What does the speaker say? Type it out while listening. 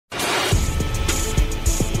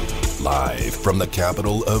Live from the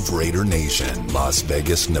capital of Raider Nation, Las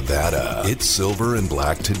Vegas, Nevada. It's Silver and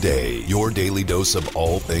Black Today, your daily dose of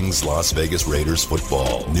all things Las Vegas Raiders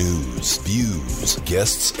football. News, views,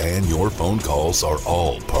 guests, and your phone calls are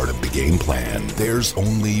all part of the game plan. There's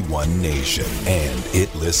only one nation, and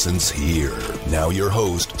it listens here. Now your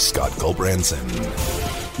host, Scott Gulbranson.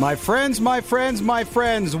 My friends,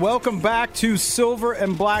 welcome back to Silver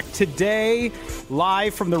and Black Today,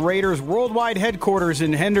 live from the Raiders' worldwide headquarters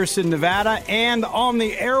in Henderson, Nevada, and on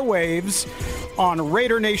the airwaves on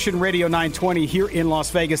Raider Nation Radio 920 here in Las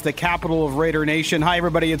Vegas, the capital of Raider Nation. Hi,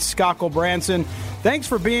 everybody. It's Scott Gulbranson. Thanks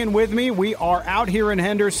for being with me. We are out here in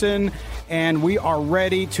Henderson, and we are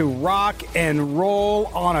ready to rock and roll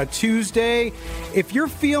on a Tuesday. If you're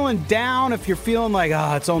feeling down, if you're feeling like,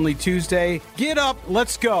 it's only Tuesday, get up,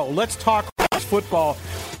 let's go. Let's talk football.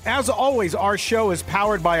 As always, our show is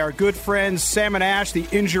powered by our good friends, Sam and Ash, the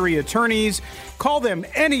injury attorneys. Call them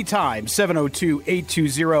anytime,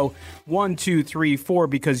 702-820-1234,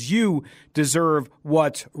 because you deserve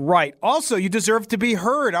what's right. Also, you deserve to be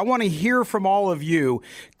heard. I want to hear from all of you.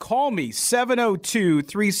 Call me,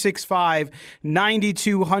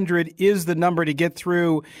 702-365-9200 is the number to get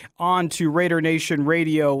through onto Raider Nation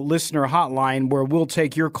Radio listener hotline, where we'll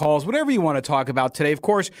take your calls, whatever you want to talk about today. Of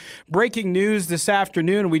course, breaking news this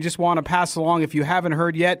afternoon, we just want to pass along, if you haven't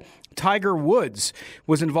heard yet, Tiger Woods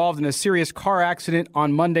was involved in a serious car accident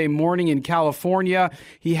on Monday morning in California.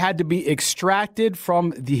 He had to be extracted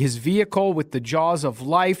from his vehicle with the jaws of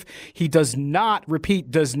life. He does not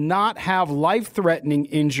have life-threatening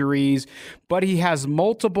injuries, but he has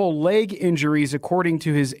multiple leg injuries, according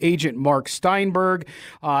to his agent, Mark Steinberg.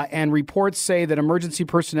 And reports say that emergency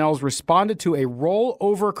personnel responded to a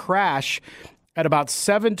rollover crash at about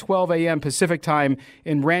 7:12 a.m. Pacific time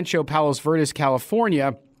in Rancho Palos Verdes,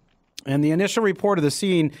 California. And the initial report of the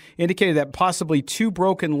scene indicated that possibly 2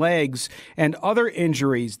 broken legs and other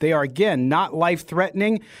injuries. They are, again, not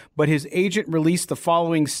life-threatening, but his agent released the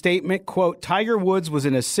following statement, quote, Tiger Woods was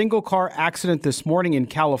in a single-car accident this morning in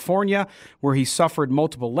California where he suffered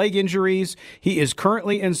multiple leg injuries. He is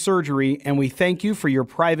currently in surgery, and we thank you for your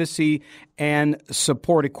privacy and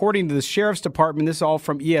support. According to the Sheriff's Department, this is all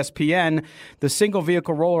from ESPN, the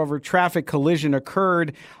single-vehicle rollover traffic collision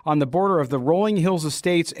occurred on the border of the Rolling Hills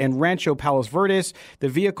Estates and Rancho Palos Verdes. The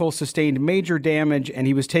vehicle sustained major damage, and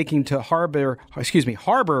he was taken to Harbor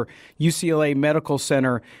UCLA Medical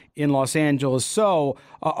Center in Los Angeles. So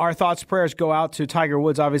our thoughts, prayers go out to Tiger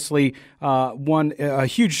Woods, obviously a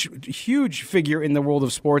huge figure in the world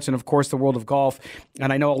of sports and, of course, the world of golf.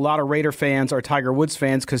 And I know a lot of Raider fans are Tiger Woods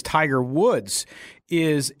fans because Tiger Woods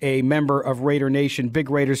is a member of Raider Nation, big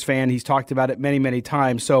Raiders fan. He's talked about it many, many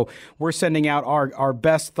times. So we're sending out our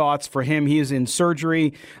best thoughts for him. He is in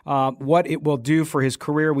surgery. What it will do for his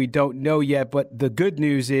career, we don't know yet. But the good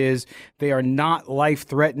news is they are not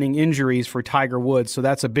life-threatening injuries for Tiger Woods. So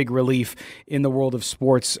that's a big relief in the world of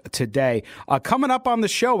sports today. Coming up on the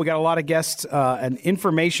show, we got a lot of guests and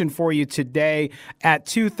information for you today at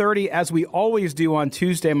 2:30, as we always do on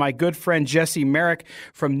Tuesday. My good friend Jesse Merrick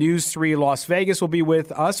from News 3 Las Vegas will be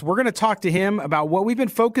with us. We're going to talk to him about what we've been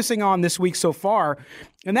focusing on this week so far,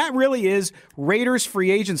 and that really is Raiders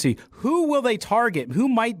free agency. Who will they target? Who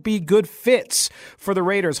might be good fits for the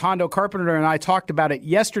Raiders? Hondo Carpenter and I talked about it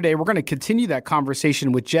yesterday. We're going to continue that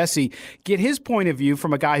conversation with Jesse, get his point of view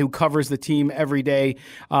from a guy who covers the team every day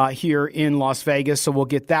here in Las Vegas, so we'll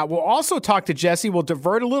get that. We'll also talk to Jesse. We'll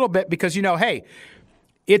divert a little bit because, hey,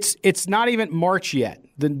 it's not even March yet.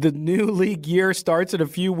 The new league year starts in a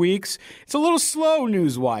few weeks. It's a little slow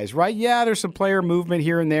news-wise, right? Yeah, there's some player movement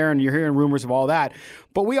here and there, and you're hearing rumors of all that.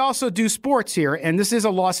 But we also do sports here, and this is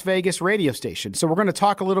a Las Vegas radio station. So we're going to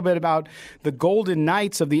talk a little bit about the Golden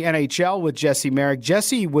Knights of the NHL with Jesse Merrick.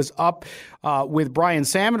 Jesse was up with Brian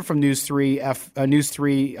Salmon from News 3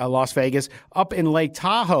 Las Vegas up in Lake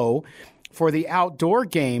Tahoe for the outdoor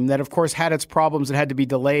game that, of course, had its problems and had to be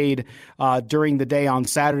delayed during the day on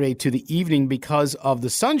Saturday to the evening because of the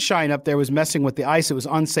sunshine up there was messing with the ice. It was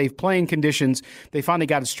unsafe playing conditions. They finally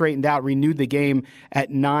got it straightened out, renewed the game at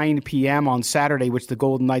 9 p.m. on Saturday, which the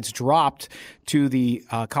Golden Knights dropped to the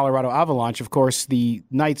Colorado Avalanche. Of course, the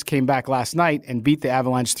Knights came back last night and beat the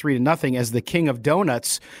Avalanche 3-0 as the king of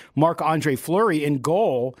donuts, Marc-Andre Fleury, in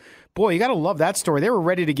goal. Boy, you got to love that story. They were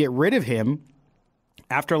ready to get rid of him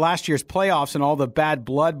after last year's playoffs and all the bad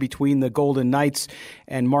blood between the Golden Knights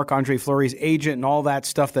and Marc-Andre Fleury's agent and all that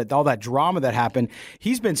stuff, all that drama that happened.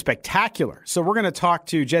 He's been spectacular. So we're going to talk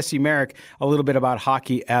to Jesse Merrick a little bit about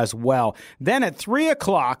hockey as well. Then at 3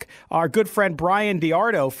 o'clock, our good friend Brian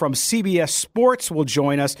DiArdo from CBS Sports will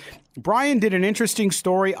join us. Brian did an interesting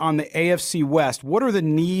story on the AFC West. What are the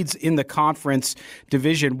needs in the conference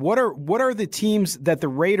division? What are the teams that the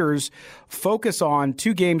Raiders focus on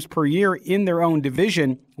 2 games per year in their own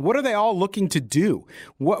division? What are they all looking to do?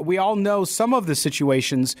 We all know some of the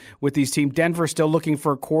situations with these teams. Denver still looking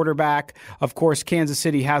for a quarterback. Of course, Kansas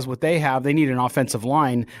City has what they have. They need an offensive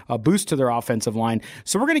line, a boost to their offensive line.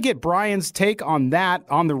 So we're going to get Brian's take on that,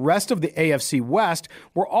 on the rest of the AFC West.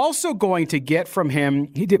 We're also going to get from him,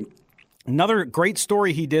 he did another great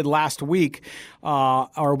story he did last week,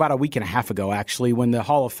 or about a week and a half ago, actually, when the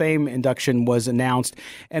Hall of Fame induction was announced.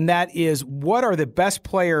 And that is, what are the best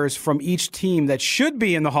players from each team that should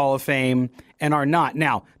be in the Hall of Fame and are not?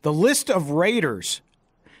 Now, the list of Raiders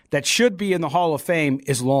that should be in the Hall of Fame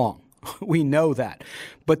is long. We know that.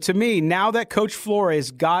 But to me, now that Coach Flores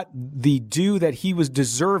got the due that he was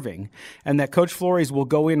deserving, and that Coach Flores will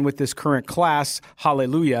go in with this current class,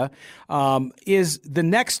 hallelujah, is the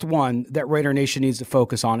next one that Raider Nation needs to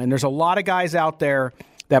focus on. And there's a lot of guys out there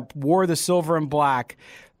that wore the silver and black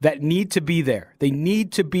that need to be there. They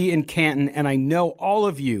need to be in Canton, and I know all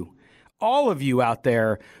of you out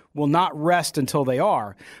there will not rest until they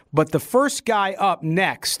are. But the first guy up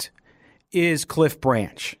next is Cliff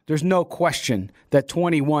Branch. There's no question that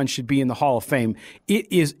 21 should be in the Hall of Fame. It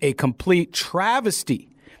is a complete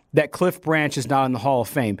travesty that Cliff Branch is not in the Hall of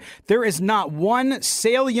Fame. There is not one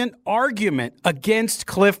salient argument against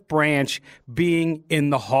Cliff Branch being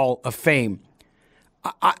in the Hall of Fame.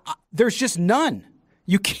 There's just none.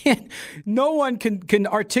 You can't, no one can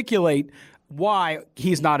articulate why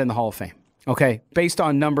he's not in the Hall of Fame, okay, based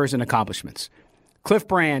on numbers and accomplishments. Cliff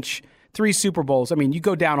Branch, 3 Super Bowls. I mean, you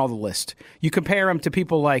go down all the list. You compare him to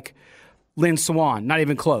people like Lynn Swann, not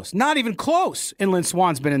even close. Not even close. And Lynn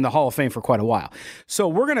Swann's been in the Hall of Fame for quite a while. So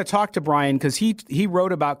we're going to talk to Brian because he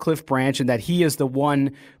wrote about Cliff Branch and that he is the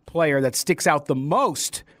one player that sticks out the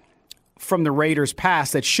most from the Raiders'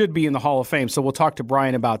 past that should be in the Hall of Fame. So we'll talk to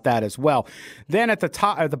Brian about that as well. Then at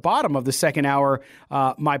the bottom of the second hour,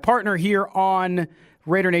 my partner here on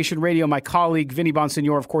Raider Nation Radio, my colleague Vinny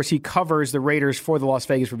Bonsignor, of course, he covers the Raiders for the Las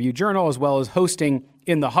Vegas Review-Journal, as well as hosting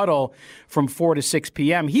In the Huddle from 4 to 6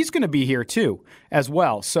 p.m. He's going to be here, too, as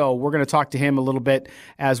well. So we're going to talk to him a little bit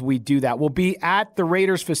as we do that. We'll be at the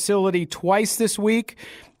Raiders facility twice this week,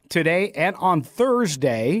 today and on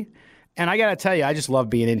Thursday. And I got to tell you, I just love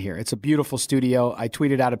being in here. It's a beautiful studio. I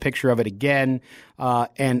tweeted out a picture of it again.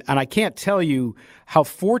 And I can't tell you how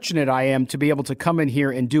fortunate I am to be able to come in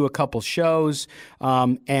here and do a couple shows.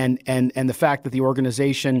 And the fact that the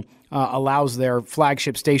organization allows their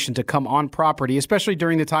flagship station to come on property, especially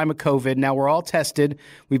during the time of COVID. Now, we're all tested.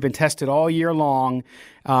 We've been tested all year long.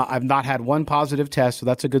 I've not had one positive test, so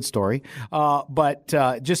that's a good story. But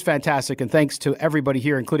just fantastic. And thanks to everybody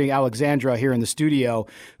here, including Alexandra here in the studio,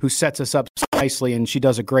 who sets us up nicely. And she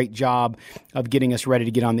does a great job of getting us ready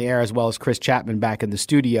to get on the air, as well as Chris Chapman back in the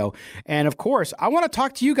studio. And of course, I want to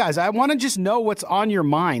talk to you guys. I want to just know what's on your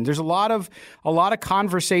mind. There's a lot of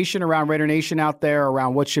conversation around Raider Nation out there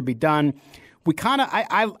around what should be done. We kind of,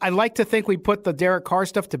 I like to think we put the Derek Carr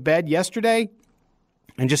stuff to bed yesterday.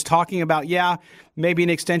 And just talking about, maybe an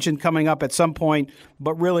extension coming up at some point,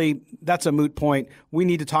 but really that's a moot point. We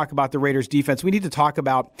need to talk about the Raiders defense. We need to talk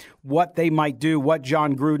about what they might do, what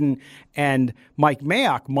John Gruden and Mike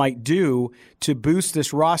Mayock might do to boost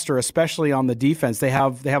this roster, especially on the defense. They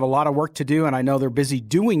have a lot of work to do, and I know they're busy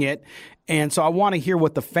doing it. And so I want to hear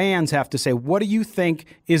what the fans have to say. What do you think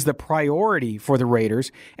is the priority for the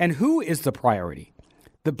Raiders, and who is the priority?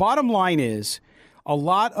 The bottom line is, a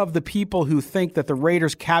lot of the people who think that the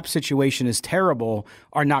Raiders' cap situation is terrible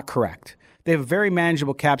are not correct. They have a very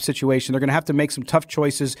manageable cap situation. They're going to have to make some tough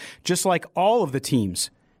choices, just like all of the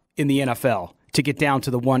teams in the NFL, to get down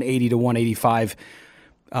to the 180 to 185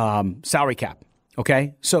 salary cap.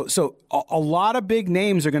 Okay? So a lot of big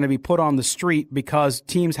names are going to be put on the street because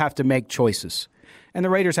teams have to make choices. And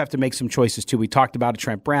the Raiders have to make some choices, too. We talked about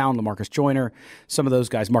Trent Brown, LaMarcus Joyner, some of those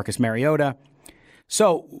guys, Marcus Mariota.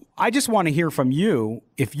 So I just want to hear from you.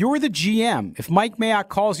 If you're the GM, if Mike Mayock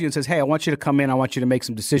calls you and says, hey, I want you to come in, I want you to make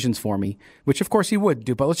some decisions for me, which of course he would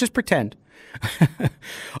do, but let's just pretend.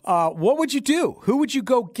 What would you do? Who would you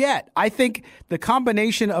go get? I think the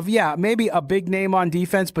combination of, maybe a big name on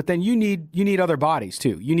defense, but then you need other bodies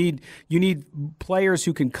too. You need players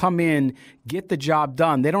who can come in, get the job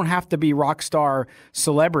done. They don't have to be rock star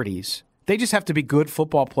celebrities. They just have to be good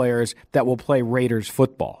football players that will play Raiders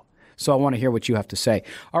football. So I want to hear what you have to say.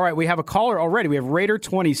 All right, we have a caller already. We have Raider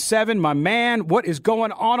 27. My man, what is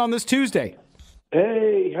going on this Tuesday?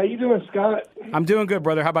 Hey, how you doing, Scott? I'm doing good,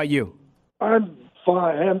 brother. How about you? I'm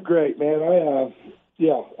fine. I'm great, man.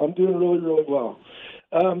 I'm doing really, really well.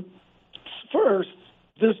 First,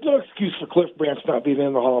 there's no excuse for Cliff Branch not being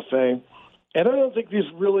in the Hall of Fame. And I don't think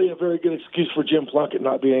there's really a very good excuse for Jim Plunkett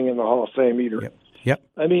not being in the Hall of Fame either. Yep.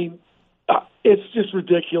 I mean, it's just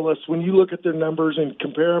ridiculous when you look at their numbers and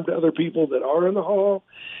compare them to other people that are in the Hall.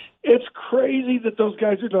 It's crazy that those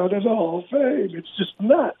guys are not in the Hall of Fame. It's just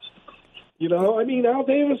nuts. You know, I mean, Al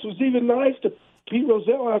Davis was even nice to Pete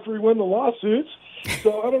Rozelle after he won the lawsuits.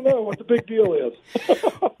 So I don't know what the big deal is.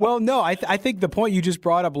 Well, no, I think the point you just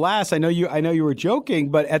brought up last, I know you were joking,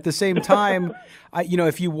 but at the same time,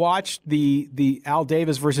 if you watched the Al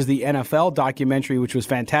Davis versus the NFL documentary, which was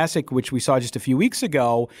fantastic, which we saw just a few weeks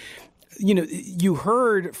ago, you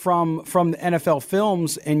heard from the NFL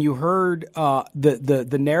Films, and you heard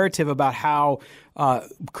the narrative about how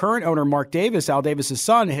current owner Mark Davis, Al Davis's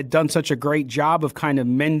son, had done such a great job of kind of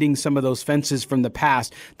mending some of those fences from the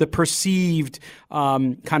past, the perceived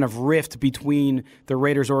kind of rift between the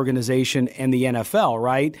Raiders organization and the NFL,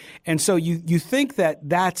 right? And so you think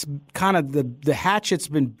that's kind of the hatchet's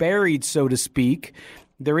been buried, so to speak.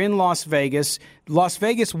 They're in Las Vegas. Las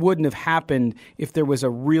Vegas wouldn't have happened if there was a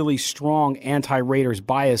really strong anti-Raiders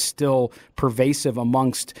bias still pervasive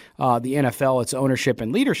amongst the NFL, its ownership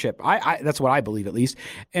and leadership. That's what I believe, at least.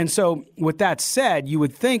 And so with that said, you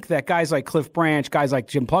would think that guys like Cliff Branch, guys like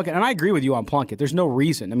Jim Plunkett, and I agree with you on Plunkett, there's no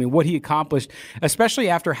reason. I mean, what he accomplished, especially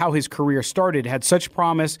after how his career started, had such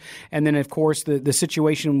promise. And then, of course, the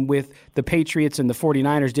situation with the Patriots and the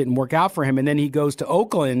 49ers didn't work out for him. And then he goes to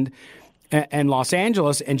Oakland and Los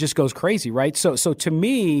Angeles and just goes crazy, right? So to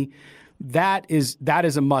me, that is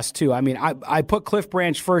a must too. I mean, I put Cliff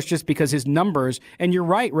Branch first just because his numbers, and you're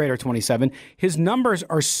right, Raider 27, his numbers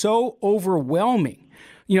are so overwhelming.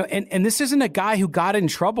 And this isn't a guy who got in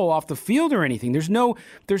trouble off the field or anything. There's no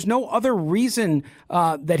other reason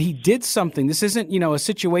that he did something. This isn't, a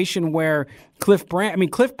situation where Cliff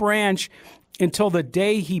Branch, until the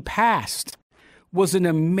day he passed, was an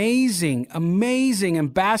amazing, amazing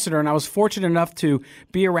ambassador, and I was fortunate enough to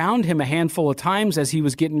be around him a handful of times as he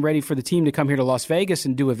was getting ready for the team to come here to Las Vegas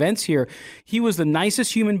and do events here. He was the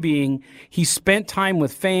nicest human being. He spent time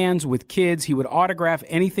with fans, with kids. He would autograph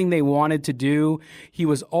anything they wanted to do. He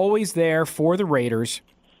was always there for the Raiders.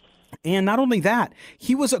 And not only that,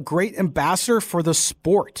 he was a great ambassador for the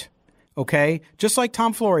sport. Okay, just like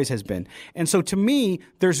Tom Flores has been. And so to me,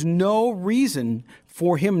 there's no reason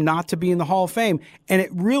for him not to be in the Hall of Fame. And it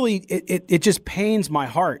really, it just pains my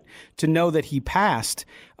heart to know that he passed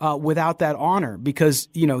without that honor, because,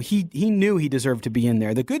 he knew he deserved to be in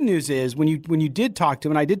there. The good news is when you did talk to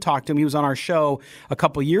him, and I did talk to him, he was on our show a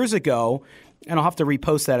couple years ago, and I'll have to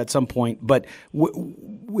repost that at some point. But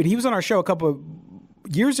when he was on our show a couple of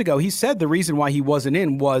years ago, he said the reason why he wasn't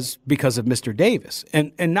in was because of Mr. Davis,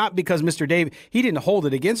 and not because Mr. Davis, he didn't hold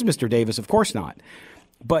it against Mr. Davis, of course not.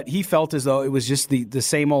 But he felt as though it was just the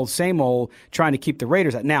same old trying to keep the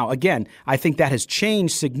Raiders out. Now, again, I think that has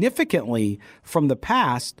changed significantly from the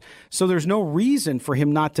past, so there's no reason for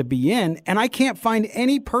him not to be in. And I can't find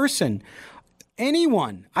anyone,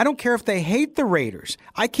 I don't care if they hate the Raiders,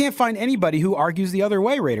 I can't find anybody who argues the other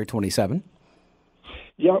way, Raider 27.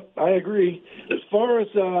 Yep, I agree. As far as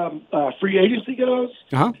free agency goes,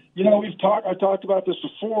 I talked about this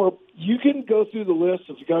before. You can go through the list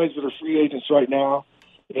of the guys that are free agents right now,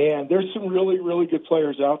 and there's some really, really good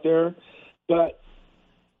players out there. But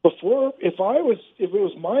if it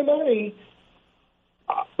was my money,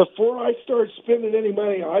 before I started spending any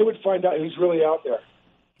money, I would find out who's really out there.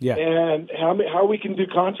 Yeah, and how we can do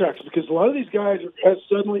contracts, because a lot of these guys are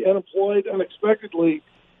suddenly unemployed unexpectedly.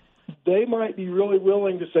 They might be really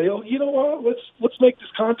willing to say, "Oh, you know what? Let's make this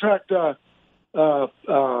contract a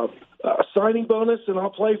signing bonus, and I'll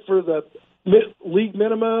play for the league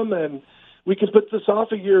minimum, and we can put this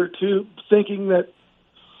off a year or two." Thinking that,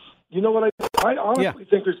 I honestly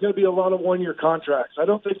think there's going to be a lot of one-year contracts. I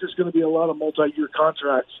don't think there's going to be a lot of multi-year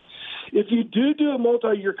contracts. If you do a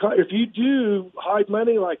multi-year, if you do hide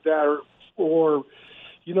money like that, or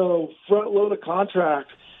front load a contract,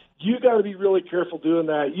 you got to be really careful doing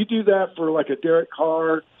that. You do that for like a Derek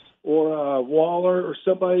Carr or a Waller or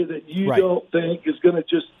somebody that you don't think is going to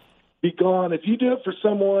just be gone. If you do it for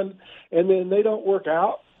someone and then they don't work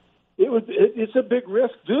out, it's a big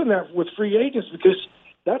risk doing that with free agents, because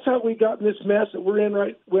that's how we got in this mess that we're in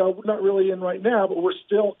we're not really in right now, but we're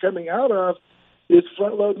still coming out of, is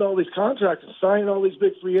front-loading all these contracts and signing all these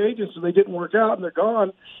big free agents, and they didn't work out and they're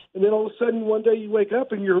gone. And then all of a sudden one day you wake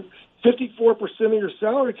up and you're 54% of your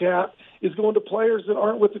salary cap is going to players that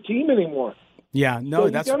aren't with the team anymore. Yeah, no, so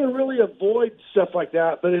you got to really avoid stuff like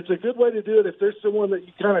that. But it's a good way to do it if there's someone that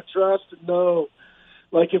you kind of trust and know.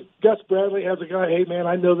 Like if Gus Bradley has a guy, hey, man,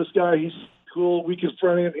 I know this guy. He's cool. We can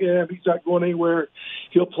front end him. He's not going anywhere.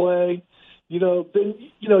 He'll play. then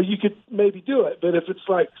you could maybe do it. But if it's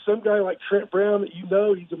like some guy like Trent Brown that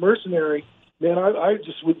he's a mercenary, man, I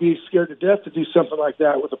just would be scared to death to do something like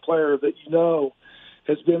that with a player that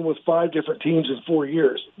has been with 5 different teams in 4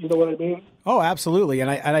 years. You know what I mean? Oh, absolutely. And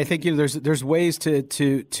I think there's ways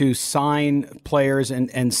to sign players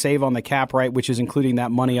and save on the cap, right, which is including that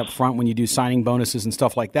money up front when you do signing bonuses and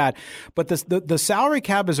stuff like that. But the salary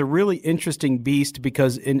cap is a really interesting beast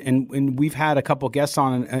because and we've had a couple guests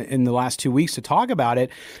on in the last 2 weeks to talk about it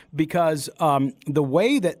because the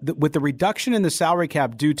way that with the reduction in the salary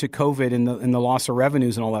cap due to COVID and the loss of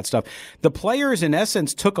revenues and all that stuff, the players in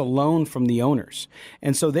essence took a loan from the owners.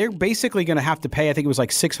 And so they're basically going to have to pay, I think it was like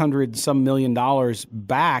 $600 million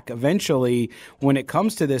back eventually when it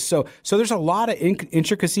comes to this. So there's a lot of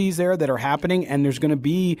intricacies there that are happening, and there's going to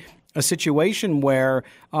be a situation where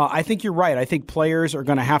I think you're right. I think players are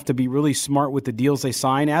going to have to be really smart with the deals they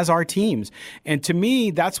sign, as are teams. And to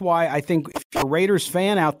me, that's why I think if you're a Raiders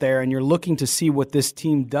fan out there and you're looking to see what this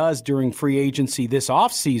team does during free agency this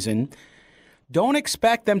offseason, don't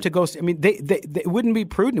expect them to go. I mean, it wouldn't be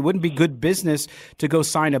prudent. It wouldn't be good business to go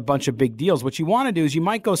sign a bunch of big deals. What you want to do is you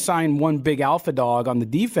might go sign one big alpha dog on the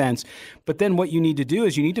defense, but then what you need to do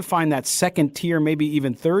is you need to find that second tier, maybe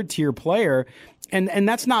even third tier player. And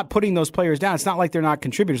that's not putting those players down. It's not like they're not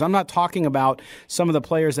contributors. I'm not talking about some of the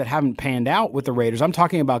players that haven't panned out with the Raiders. I'm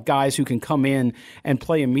talking about guys who can come in and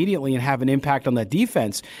play immediately and have an impact on that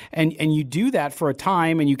defense. And you do that for a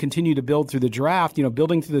time and you continue to build through the draft.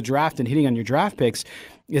 Building through the draft and hitting on your draft picks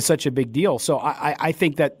is such a big deal. So I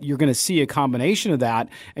think that you're going to see a combination of that,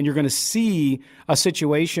 and you're going to see a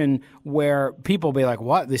situation where people will be like,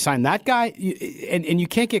 what? They signed that guy? And you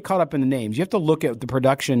can't get caught up in the names. You have to look at the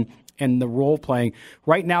production and the role playing.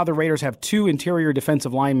 Right now, the Raiders have 2 interior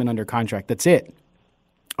defensive linemen under contract. That's it.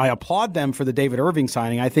 I applaud them for the David Irving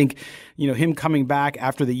signing. I think, him coming back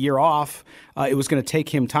after the year off, it was going to take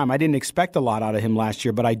him time. I didn't expect a lot out of him last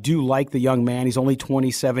year, but I do like the young man. He's only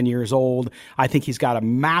 27 years old. I think he's got a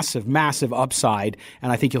massive, massive upside,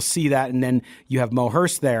 and I think you'll see that. And then you have Mo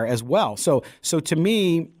Hurst there as well. So to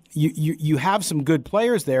me, You have some good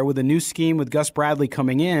players there with a new scheme with Gus Bradley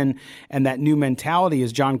coming in and that new mentality.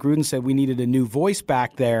 As John Gruden said, we needed a new voice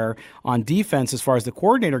back there on defense as far as the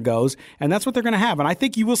coordinator goes, and that's what they're going to have. And I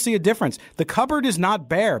think you will see a difference. The cupboard is not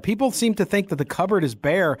bare. People seem to think that the cupboard is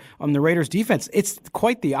bare on the Raiders defense. It's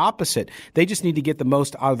quite the opposite. They just need to get the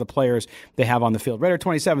most out of the players they have on the field. Raider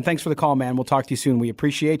 27, thanks for the call, man. We'll talk to you soon. We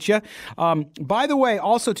appreciate you. By the way,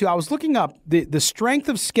 also, too, I was looking up the strength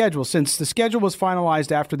of schedule since the schedule was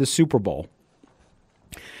finalized after the Super Bowl.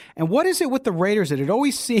 And what is it with the Raiders that it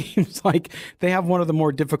always seems like they have one of the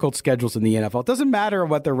more difficult schedules in the NFL? It doesn't matter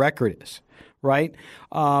what their record is, right?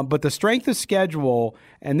 But the strength of schedule,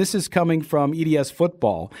 and this is coming from EDS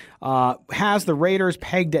Football, has the Raiders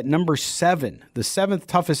pegged at number 7, the 7th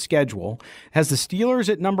toughest schedule. Has the Steelers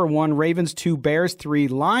at number 1, Ravens 2, Bears 3,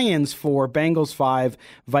 Lions 4, Bengals 5,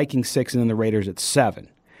 Vikings 6, and then the Raiders at 7.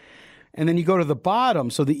 And then you go to the bottom,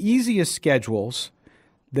 so the easiest schedules,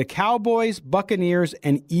 the Cowboys, Buccaneers,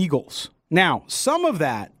 and Eagles. Now, some of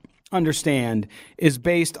that, understand, is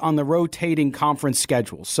based on the rotating conference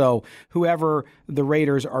schedule. So whoever the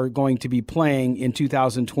Raiders are going to be playing in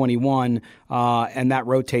 2021, and that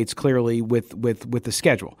rotates clearly with the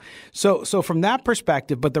schedule. So from that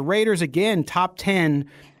perspective, but the Raiders, again, top 10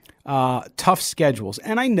 tough schedules.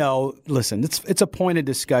 And I know, listen, it's a point of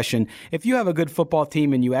discussion. If you have a good football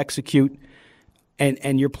team and you execute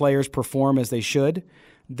and your players perform as they should,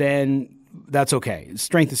 then that's okay.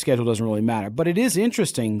 Strength of schedule doesn't really matter. But it is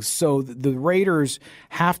interesting. So the Raiders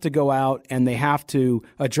have to go out and they have to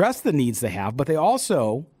address the needs they have, but they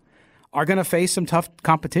also are going to face some tough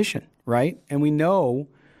competition, right? And we know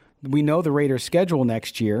the Raiders' schedule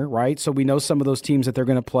next year, right? So we know some of those teams that they're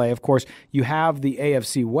going to play. Of course, you have the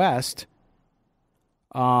AFC West,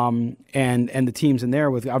 and the teams in there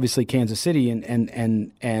with obviously Kansas City and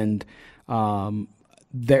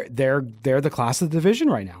they're the class of the division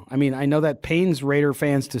right now. I mean, I know that pains Raider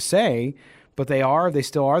fans to say, but they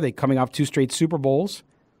still are. They're coming off 2 straight Super Bowls.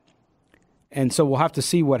 And so we'll have to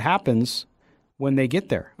see what happens when they get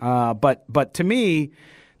there. But to me,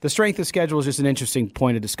 the strength of schedule is just an interesting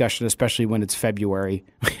point of discussion, especially when it's February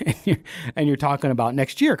and you're talking about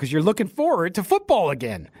next year because you're looking forward to football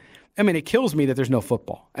again. I mean, it kills me that there's no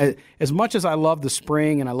football. As much as I love the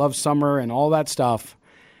spring and I love summer and all that stuff,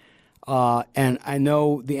 and I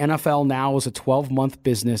know the NFL now is a 12-month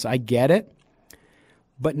business. I get it.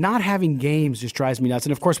 But not having games just drives me nuts.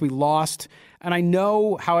 And, of course, we lost. And I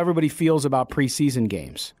know how everybody feels about preseason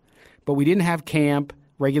games. But we didn't have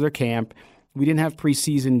regular camp. We didn't have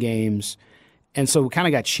preseason games. And so we kind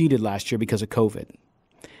of got cheated last year because of COVID.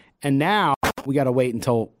 And now we got to wait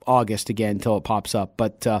until August again until it pops up.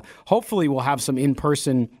 But hopefully we'll have some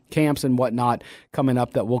in-person camps and whatnot coming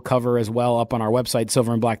up that we'll cover as well up on our website,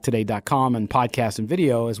 silverandblacktoday.com, and podcast and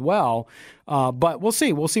video as well. But we'll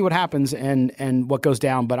see. We'll see what happens and what goes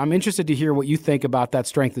down. But I'm interested to hear what you think about that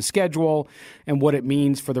strength of schedule and what it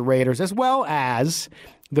means for the Raiders, as well as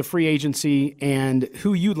the free agency and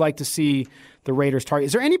who you'd like to see the Raiders target.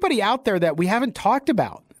 Is there anybody out there that we haven't talked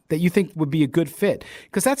about that you think would be a good fit?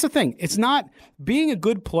 Because that's the thing. It's not being a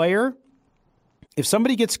good player. If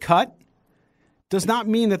somebody gets cut, does not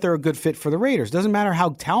mean that they're a good fit for the Raiders. Doesn't matter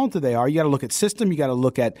how talented they are. You got to look at system. You got to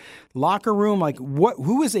look at locker room. Like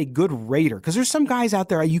who is a good Raider? Because there's some guys out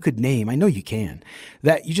there you could name. I know you can.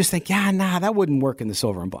 That you just think, that wouldn't work in the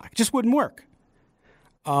silver and black. It just wouldn't work.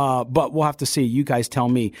 But we'll have to see. You guys tell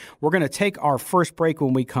me. We're going to take our first break.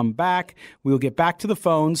 When we come back, we'll get back to the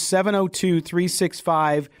phones.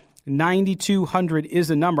 702-365-9200 is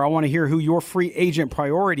the number. I want to hear who your free agent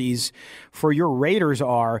priorities for your Raiders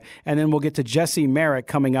are. And then we'll get to Jesse Merrick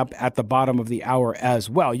coming up at the bottom of the hour as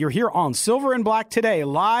well. You're here on Silver and Black Today,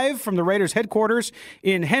 live from the Raiders headquarters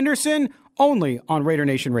in Henderson, only on Raider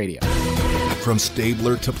Nation Radio. From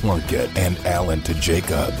Stabler to Plunkett and Allen to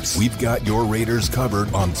Jacobs, we've got your Raiders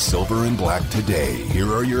covered on Silver and Black Today.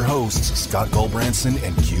 Here are your hosts, Scott Gulbranson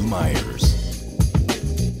and Q Myers.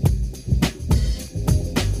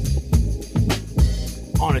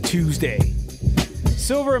 On a Tuesday,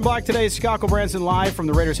 Silver and Black Today, Scott Gulbranson live from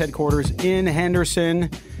the Raiders headquarters in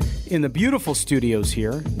Henderson in the beautiful studios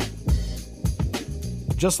here.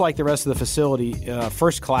 Just like the rest of the facility,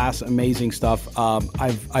 first class, amazing stuff.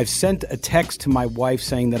 I've sent a text to my wife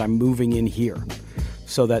saying that I'm moving in here,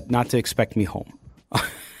 so that not to expect me home,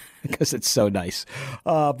 because it's so nice.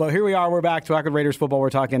 But here we are. We're back talking Raiders football.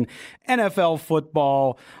 We're talking NFL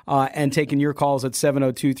football and taking your calls at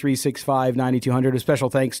 702-365-9200. A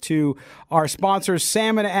special thanks to our sponsors,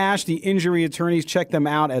 Sam and Ash, the injury attorneys. Check them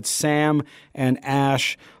out at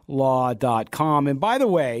samandashlaw.com. And by the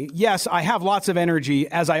way, yes, I have lots of energy,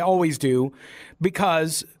 as I always do,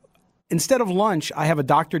 because instead of lunch, I have a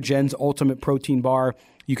Dr. Jen's Ultimate Protein Bar.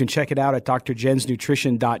 You can check it out at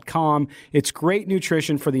drjensnutrition.com. It's great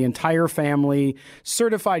nutrition for the entire family,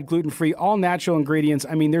 certified gluten-free, all natural ingredients.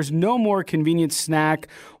 I mean, there's no more convenient snack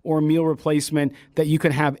or meal replacement that you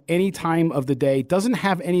can have any time of the day. Doesn't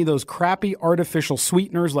have any of those crappy artificial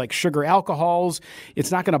sweeteners like sugar alcohols. It's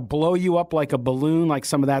not going to blow you up like a balloon like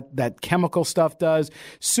some of that chemical stuff does.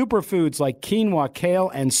 Superfoods like quinoa, kale,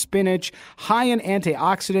 and spinach, high in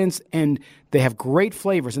antioxidants, and they have great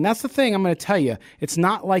flavors. And that's the thing I'm going to tell you. It's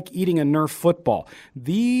not like eating a Nerf football.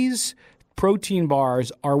 These protein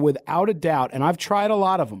bars are without a doubt, and I've tried a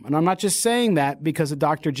lot of them, and I'm not just saying that because of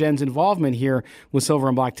Dr. Jen's involvement here with Silver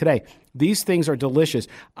and Black Today. These things are delicious.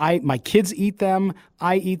 My kids eat them.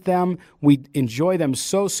 I eat them. We enjoy them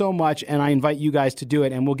so much, and I invite you guys to do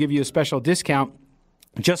it, and we'll give you a special discount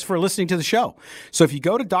just for listening to the show. So if you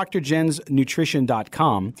go to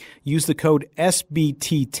drjensnutrition.com, use the code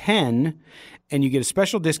SBT10, and you get a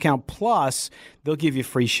special discount, plus they'll give you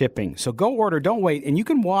free shipping. So go order, don't wait. And you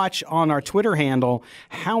can watch on our Twitter handle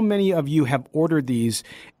how many of you have ordered these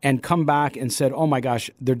and come back and said, oh my gosh,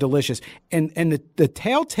 they're delicious. And the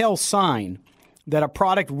telltale sign that a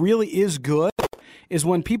product really is good is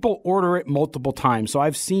when people order it multiple times. So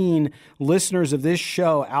I've seen listeners of this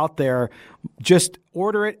show out there just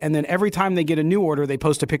order it, and then every time they get a new order, they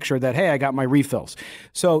post a picture that, hey, I got my refills.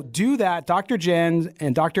 So do that. Dr. Jen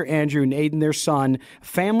and Dr. Andrew Naden, their son,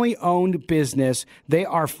 family-owned business. They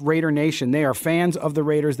are Raider Nation. They are fans of the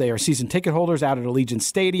Raiders. They are season ticket holders out at Allegiant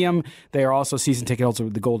Stadium. They are also season ticket holders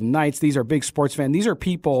with the Golden Knights. These are big sports fans. These are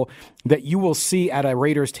people that you will see at a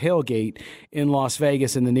Raiders tailgate in Las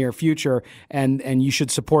Vegas in the near future, and you should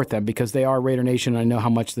support them because they are Raider Nation, and I know how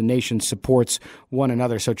much the nation supports one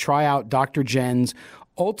another. So try out Dr. Jen's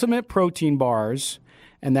Ultimate Protein Bars,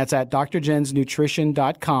 and that's at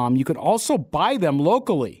drjensnutrition.com. You can also buy them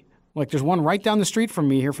locally. Like there's one right down the street from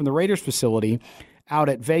me here from the Raiders facility out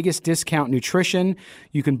at Vegas Discount Nutrition.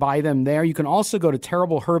 You can buy them there. You can also go to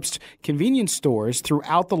Terrible Herbst convenience stores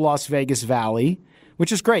throughout the Las Vegas Valley,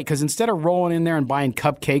 which is great because instead of rolling in there and buying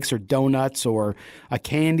cupcakes or donuts or a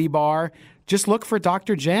candy bar, just look for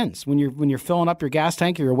Dr. Jen's. When you're filling up your gas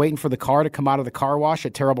tank or you're waiting for the car to come out of the car wash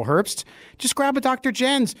at Terrible Herbst, just grab a Dr.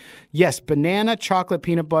 Jen's. Yes, banana, chocolate,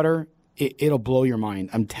 peanut butter. It'll blow your mind.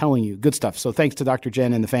 I'm telling you. Good stuff. So thanks to Dr.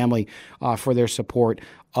 Jen and the family for their support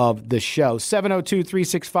of the show.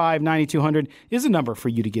 702-365-9200 is a number for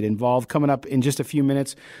you to get involved. Coming up in just a few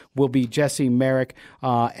minutes will be Jesse Merrick.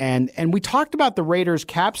 And we talked about the Raiders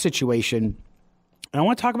cap situation, and I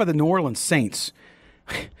want to talk about the New Orleans Saints.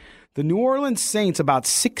 The New Orleans Saints, about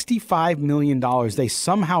 $65 million, they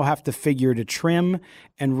somehow have to figure to trim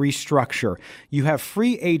and restructure. You have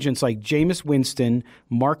free agents like Jameis Winston,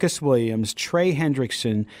 Marcus Williams, Trey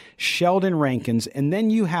Hendrickson, Sheldon Rankins, and then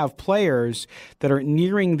you have players that are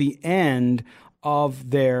nearing the end of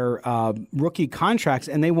their rookie contracts,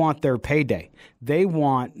 and they want their payday. They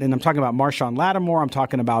want, and I'm talking about Marshawn Lattimore, I'm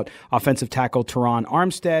talking about offensive tackle Teron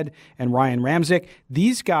Armstead and Ryan Ramczyk.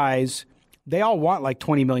 These guys, they all want like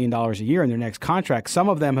 $20 million a year in their next contract. Some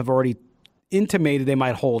of them have already intimated they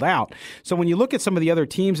might hold out. So when you look at some of the other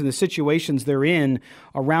teams and the situations they're in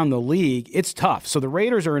around the league, it's tough. So the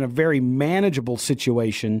Raiders are in a very manageable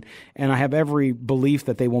situation, and I have every belief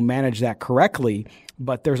that they will manage that correctly.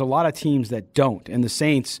 But there's a lot of teams that don't. And the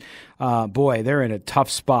Saints, boy, they're in a tough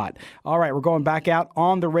spot. All right, we're going back out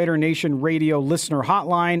on the Raider Nation Radio listener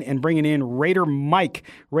hotline and bringing in Raider Mike.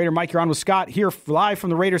 Raider Mike, you're on with Scott here live from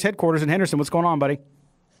the Raiders headquarters in Henderson. What's going on, buddy?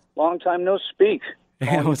 Long time no speak.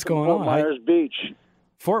 Yeah, what's going on? Fort Myers Beach.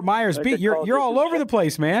 Fort Myers Beach. You're all over the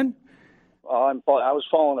place, man. I was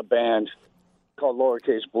following a band called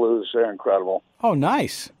Lowercase Blues. They're incredible. Oh,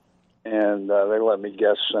 nice. And they let me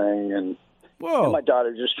guest sing, and my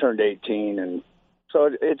daughter just turned 18, and so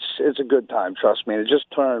it's a good time. Trust me. It just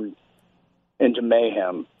turned into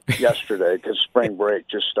mayhem yesterday because spring break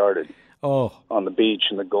just started on the beach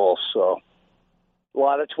in the Gulf. So a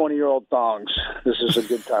lot of 20-year-old thongs. This is a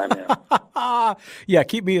good time here. Yeah,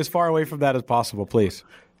 keep me as far away from that as possible, please.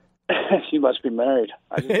 You must be married.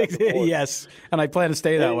 Yes, and I plan to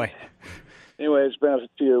stay that way. Anyway, it's been a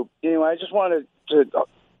few. Anyway, I just wanted to.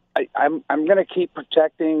 I'm going to keep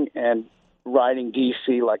protecting and riding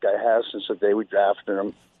DC like I have since the day we drafted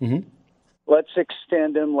him. Mm-hmm. Let's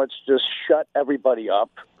extend him. Let's just shut everybody up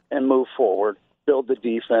and move forward. Build the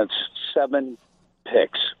defense. 7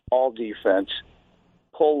 picks, all defense.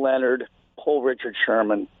 Pull Leonard. Pull Richard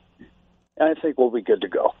Sherman. And I think we'll be good to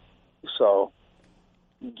go. So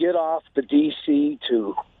get off the DC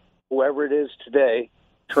to whoever it is today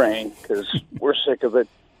train, because we're sick of it.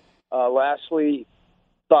 Lastly,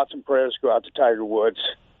 thoughts and prayers go out to Tiger Woods.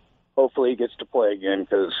 Hopefully he gets to play again,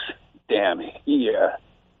 because, damn, he's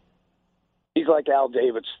like Al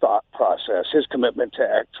David's thought process. His commitment to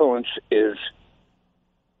excellence is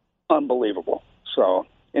unbelievable. So,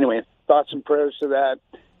 anyway, thoughts and prayers to that,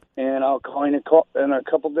 and I'll call in a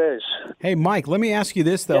couple days. Hey, Mike, let me ask you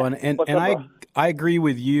this, though, and I agree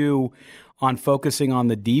with you on focusing on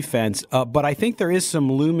the defense, but I think there is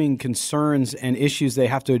some looming concerns and issues they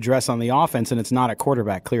have to address on the offense, and it's not at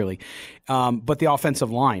quarterback, clearly, but the offensive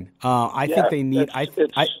line. I think they need,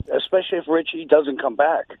 especially if Richie doesn't come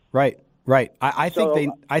back. Right. I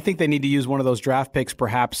think they need to use one of those draft picks,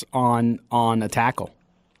 perhaps on a tackle.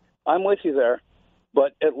 I'm with you there,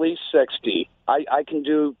 but at least 60.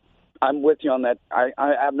 I'm with you on that. I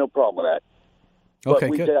have no problem with that. But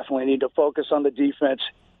we definitely need to focus on the defense.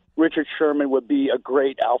 Richard Sherman would be a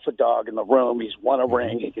great alpha dog in the room. He's won a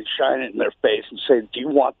ring. He can shine it in their face and say, do you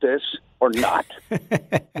want this or not?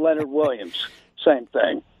 Leonard Williams, same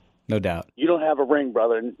thing. No doubt. You don't have a ring,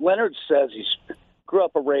 brother. And Leonard says he grew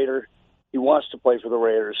up a Raider. He wants to play for the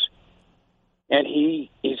Raiders. And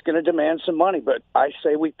he's going to demand some money. But I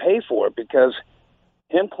say we pay for it, because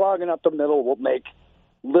him clogging up the middle will make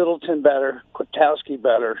Littleton better, Kwiatkowski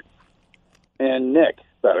better, and Nick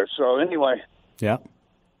better. So anyway. Yeah.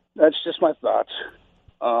 That's just my thoughts.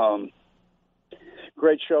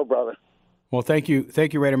 Great show, brother. Well, thank you,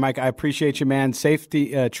 Raider Mike. I appreciate you, man.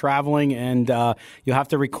 Safety traveling, and you'll have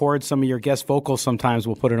to record some of your guest vocals sometimes.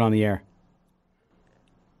 We'll put it on the air.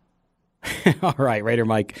 All right, Raider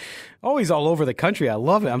Mike. Always all over the country. I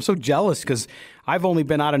love it. I'm so jealous because I've only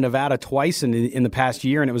been out of Nevada twice in the past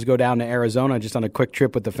year, and it was go down to Arizona just on a quick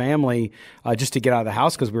trip with the family just to get out of the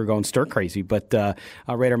house because we were going stir crazy. But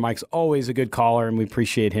Raider Mike's always a good caller, and we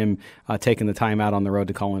appreciate him taking the time out on the road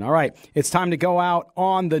to call in. All right, it's time to go out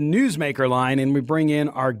on the Newsmaker line, and we bring in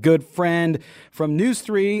our good friend from News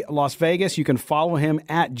 3 Las Vegas. You can follow him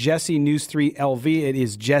at Jesse News 3 LV. It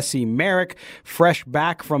is Jesse Merrick, fresh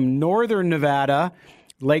back from Northern Nevada,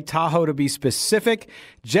 Lake Tahoe to be specific.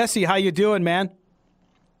 Jesse, how you doing, man?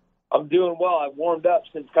 I'm doing well. I've warmed up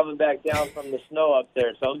since coming back down from the snow up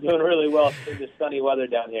there, so I'm doing really well through the sunny weather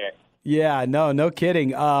down here. Yeah, no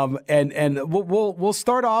kidding. And we'll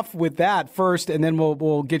start off with that first, and then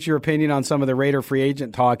we'll get your opinion on some of the Raider free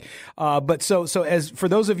agent talk. But so as for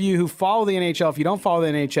those of you who follow the NHL, if you don't follow the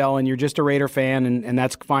NHL and you're just a Raider fan, and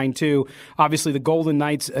that's fine too. Obviously, the Golden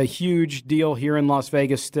Knights, a huge deal here in Las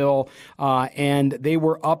Vegas still, and they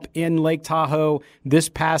were up in Lake Tahoe this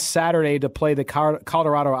past Saturday to play the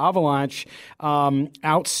Colorado Avalanche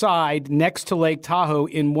outside next to Lake Tahoe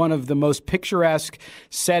in one of the most picturesque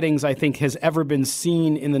settings I think has ever been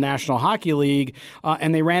seen in the National Hockey League,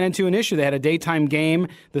 and they ran into an issue. They had a daytime game.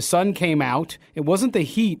 The sun came out. It wasn't the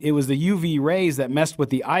heat. It was the UV rays that messed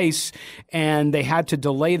with the ice, and they had to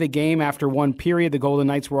delay the game after one period. The Golden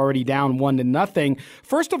Knights were already down 1-0.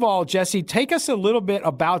 First of all, Jesse, take us a little bit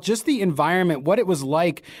about just the environment, what it was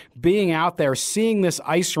like being out there, seeing this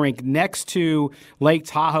ice rink next to Lake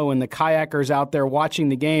Tahoe and the kayakers out there watching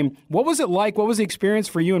the game. What was it like? What was the experience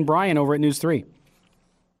for you and Brian over at News 3?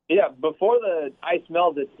 Yeah, before the ice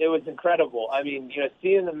melted, it was incredible. I mean,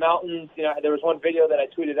 seeing the mountains, there was one video that I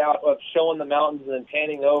tweeted out of showing the mountains and then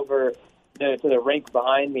panning over to the rink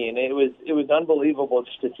behind me, and it was unbelievable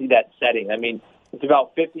just to see that setting. I mean, it's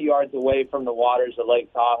about 50 yards away from the waters of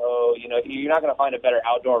Lake Tahoe. You're not going to find a better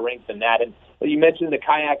outdoor rink than that. And you mentioned the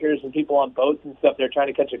kayakers and people on boats and stuff. They're trying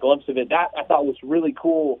to catch a glimpse of it. That I thought was really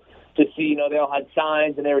cool to see. They all had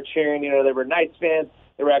signs and they were cheering. There were Knights fans.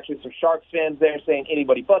 There were actually some Sharks fans there saying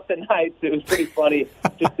anybody but the Knights. It was pretty funny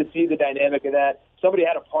just to see the dynamic of that. Somebody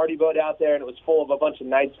had a party boat out there, and it was full of a bunch of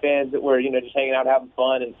Knights fans that were, just hanging out, having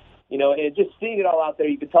fun. And, and just seeing it all out there,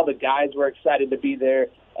 you could tell the guys were excited to be there.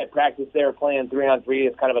 At practice, they were playing 3-on-3.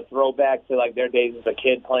 It's kind of a throwback to, their days as a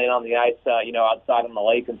kid playing on the ice, outside on the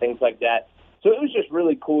lake and things like that. So it was just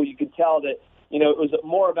really cool. You could tell that, it was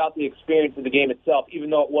more about the experience of the game itself,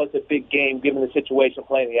 even though it was a big game given the situation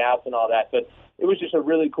playing the Avs and all that. But it was just a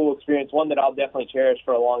really cool experience, one that I'll definitely cherish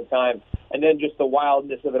for a long time. And then just the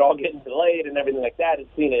wildness of it all getting delayed and everything like that, and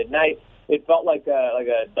seeing it at night, it felt like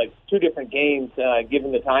two different games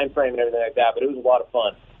given the time frame and everything like that. But it was a lot of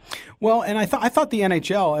fun. Well, and I thought the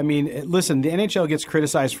NHL, I mean, listen, the NHL gets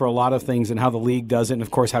criticized for a lot of things and how the league does it, and of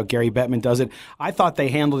course how Gary Bettman does it. I thought they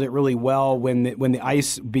handled it really well when the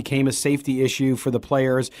ice became a safety issue for the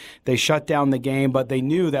players. They shut down the game, but they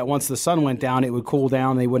knew that once the sun went down, it would cool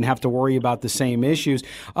down. They wouldn't have to worry about the same issues.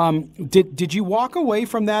 Did you walk away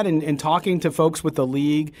from that in talking to folks with the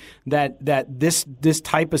league that this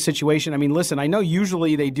type of situation? I mean, listen, I know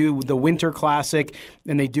usually they do the Winter Classic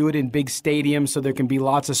and they do it in big stadiums, so there can be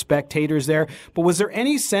lots of spectators there. But was there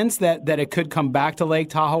any sense that it could come back to Lake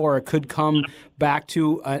Tahoe, or it could come back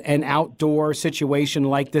to an outdoor situation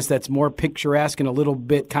like this that's more picturesque and a little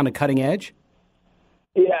bit kind of cutting edge?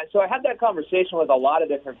 Yeah, so I had that conversation with a lot of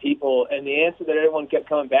different people, and the answer that everyone kept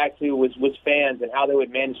coming back to was fans and how they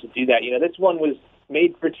would manage to do that. This one was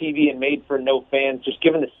made for TV and made for no fans, just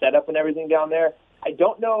given the setup and everything down there. I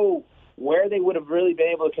don't know where they would have really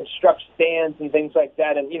been able to construct stands and things like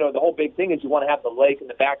that. And, the whole big thing is you want to have the lake and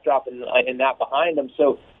the backdrop and that behind them.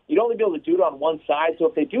 So you'd only be able to do it on one side. So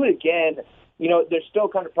if they do it again, there's still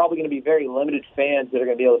kind of probably going to be very limited fans that are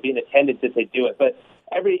going to be able to be in attendance if they do it. But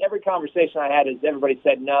every conversation I had is everybody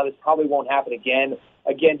said, no, this probably won't happen again.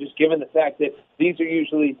 Again, just given the fact that these are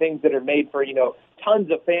usually things that are made for,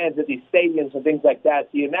 tons of fans at these stadiums and things like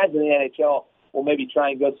that. So you imagine the NHL will maybe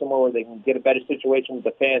try and go somewhere where they can get a better situation with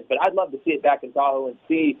the fans. But I'd love to see it back in Tahoe and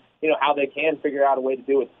see, how they can figure out a way to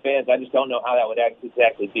do it with the fans. I just don't know how that would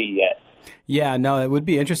exactly be yet. Yeah, no, it would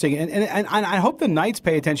be interesting. And I hope the Knights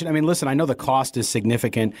pay attention. I mean, listen, I know the cost is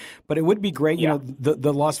significant, but it would be great. Yeah.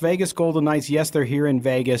 The Las Vegas Golden Knights, yes, they're here in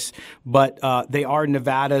Vegas, but they are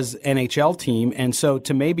Nevada's NHL team. And so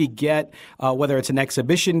to maybe get, whether it's an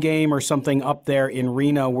exhibition game or something up there in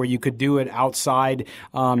Reno where you could do it outside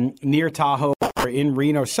near Tahoe, or in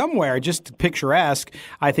Reno, somewhere just picturesque,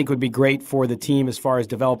 I think would be great for the team as far as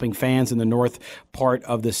developing fans in the north part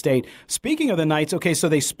of the state. Speaking of the Knights, okay, so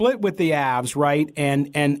they split with the Avs, right? And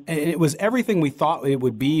it was everything we thought it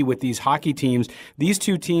would be with these hockey teams. These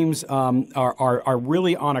two teams are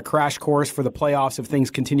really on a crash course for the playoffs if things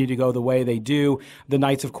continue to go the way they do. The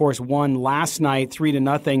Knights, of course, won last night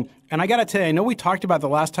 3-0. And I got to tell you, I know we talked about the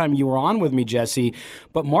last time you were on with me, Jesse,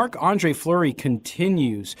 but Marc-Andre Fleury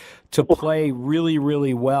continues to play really,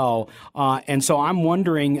 really well. And so I'm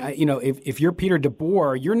wondering, if you're Peter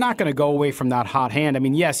DeBoer, you're not going to go away from that hot hand. I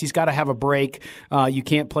mean, yes, he's got to have a break. You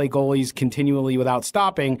can't play goalies continually without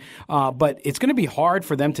stopping. But it's going to be hard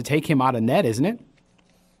for them to take him out of net, isn't it?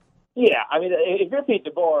 Yeah, I mean, if you're Pete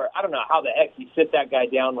DeBoer, I don't know how the heck you sit that guy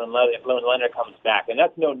down when Leonard comes back. And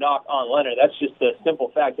that's no knock on Leonard. That's just the simple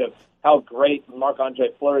fact of how great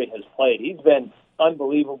Marc-Andre Fleury has played. He's been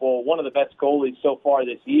unbelievable, one of the best goalies so far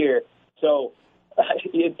this year. So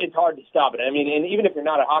it's hard to stop it. I mean, and even if you're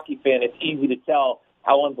not a hockey fan, it's easy to tell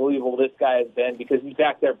how unbelievable this guy has been because he's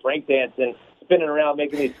back there breakdancing, spinning around,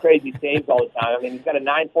 making these crazy saves all the time. I mean, he's got a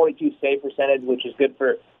 .942 save percentage, which is good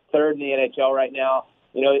for third in the NHL right now.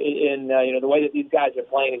 You know, the way that these guys are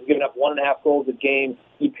playing, he's giving up 1.5 goals a game.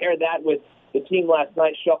 You pair that with the team last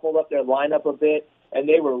night shuffled up their lineup a bit, and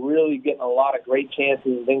they were really getting a lot of great chances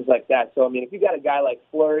and things like that. So, I mean, if you got a guy like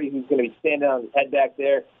Fleury who's going to be standing on his head back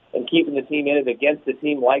there and keeping the team in it against a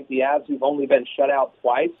team like the Avs, who've only been shut out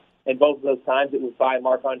twice, and both of those times it was by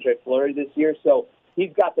Marc-Andre Fleury this year. So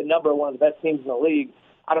he's got the number one of the best teams in the league.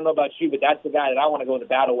 I don't know about you, but that's the guy that I want to go into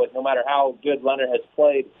battle with, no matter how good Leonard has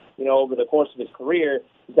played, you know, over the course of his career.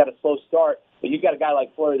 He's got a slow start, but you got a guy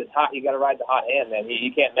like Fleury that's hot. You got to ride the hot hand, man.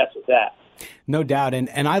 You can't mess with that. No doubt.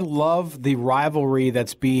 And I love the rivalry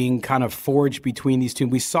that's being kind of forged between these two.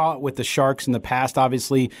 We saw it with the Sharks in the past,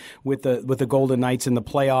 obviously, with the Golden Knights in the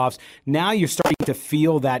playoffs. Now you're starting to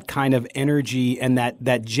feel that kind of energy and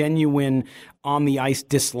that genuine on the ice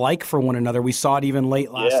dislike for one another. We saw it even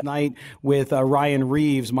late last night with Ryan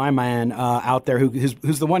Reeves, my man, out there,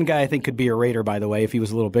 who's the one guy I think could be a Raider, by the way, if he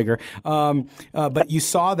was a little bigger. But you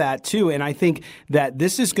saw that too, and I think that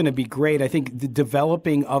this is going to be great. I think the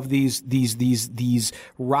developing of these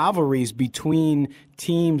rivalries between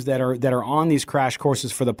teams that are on these crash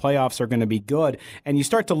courses for the playoffs are going to be good. And you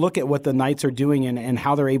start to look at what the Knights are doing and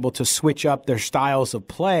how they're able to switch up their styles of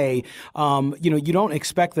play. You don't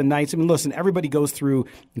expect the Knights. I mean, listen, everybody goes through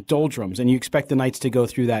doldrums, and you expect the Knights to go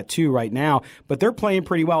through that too right now. But they're playing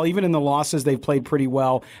pretty well. Even in the losses, they've played pretty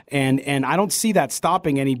well. And I don't see that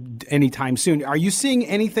stopping anytime soon. Are you seeing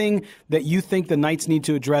anything that you think the Knights need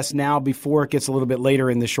to address now before it gets a little bit later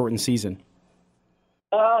in the shortened season?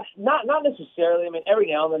 Not necessarily. I mean,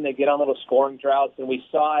 every now and then they get on little scoring droughts, and we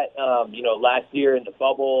saw it, last year in the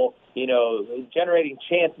bubble, generating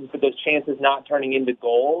chances, but those chances not turning into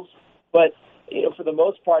goals. But, for the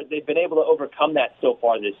most part, they've been able to overcome that so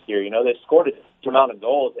far this year. They've scored a huge amount of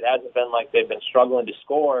goals. It hasn't been like they've been struggling to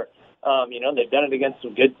score. They've done it against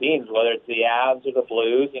some good teams, whether it's the Avs or the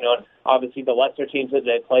Blues, and obviously the lesser teams that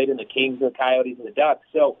they played in the Kings, the Coyotes, and the Ducks.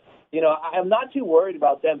 So, I'm not too worried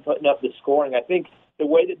about them putting up the scoring. I think the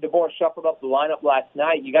way that DeBoer shuffled up the lineup last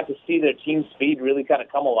night, you got to see their team speed really kind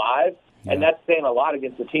of come alive, and that's saying a lot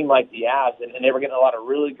against a team like the Avs, and they were getting a lot of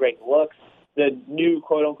really great looks. The new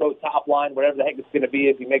quote-unquote top line, whatever the heck it's going to be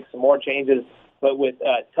if you make some more changes, but with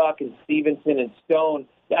Tuck and Stevenson and Stone,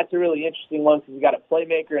 that's a really interesting one because you got a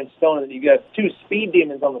playmaker in Stone, and you got two speed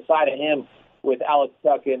demons on the side of him with Alex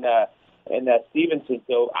Tuck and Stevenson.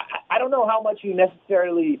 So I don't know how much you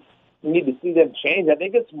necessarily need to see them change. I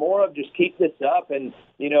think it's more of just keep this up and,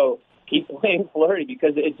 keep playing Fleury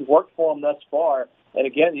because it's worked for them thus far. And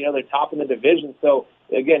again, they're top in the division. So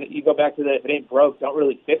again, you go back to the if it ain't broke, don't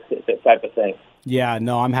really fix it, this type of thing. Yeah,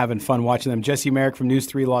 no, I'm having fun watching them. Jesse Merrick from News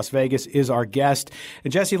 3 Las Vegas is our guest.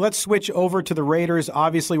 And Jesse, let's switch over to the Raiders.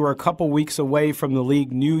 Obviously, we're a couple weeks away from the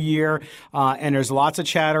league new year, and there's lots of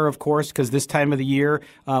chatter, of course, because this time of the year,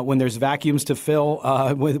 when there's vacuums to fill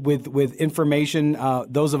with information,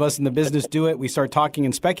 those of us in the business do it. We start talking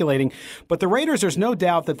and speculating. But the Raiders, there's no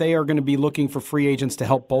doubt that they are going to be looking for free agents to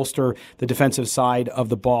help bolster the defensive side of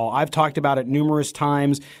the ball. I've talked about it numerous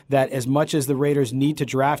times that as much as the Raiders need to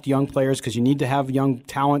draft young players because you need to have young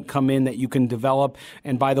talent come in that you can develop.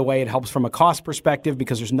 And by the way, it helps from a cost perspective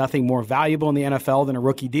because there's nothing more valuable in the NFL than a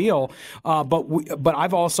rookie deal. But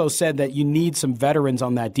I've also said that you need some veterans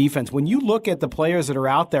on that defense. When you look at the players that are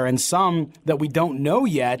out there and some that we don't know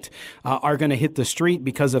yet are going to hit the street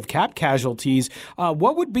because of cap casualties,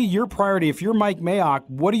 what would be your priority if you're Mike Mayock?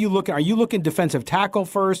 What are you looking? Are you looking defensive tackle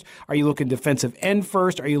first? Are you looking defensive end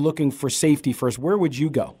first? Are you looking for safety first? Where would you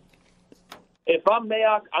go? If I'm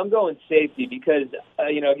Mayock, I'm going safety because,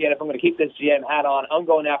 again, if I'm going to keep this GM hat on, I'm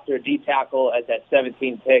going after a D tackle at that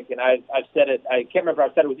 17th pick. And I've said it, I can't remember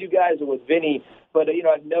if I've said it with you guys or with Vinny, but,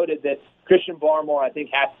 I've noted that Christian Barmore, I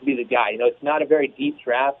think, has to be the guy. It's not a very deep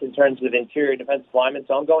draft in terms of interior defensive linemen,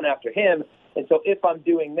 so I'm going after him. And so if I'm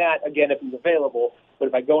doing that, again, if he's available, but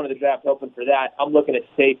if I go into the draft hoping for that, I'm looking at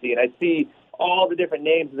safety. And I see all the different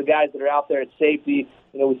names of the guys that are out there at safety.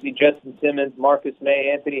 We see Justin Simmons, Marcus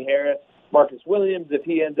May, Anthony Harris, Marcus Williams, if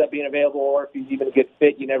he ends up being available, or if he's even a good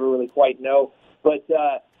fit, you never really quite know. But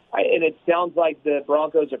and it sounds like the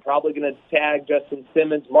Broncos are probably going to tag Justin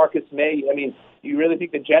Simmons, Marcus May. I mean, you really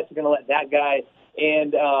think the Jets are going to let that guy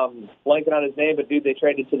and blanking on his name, but dude, they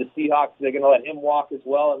traded to the Seahawks. They're going to let him walk as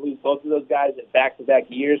well and lose both of those guys in back-to-back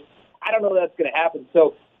years. I don't know if that's going to happen.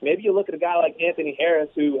 So maybe you look at a guy like Anthony Harris,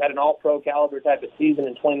 who had an all-pro caliber type of season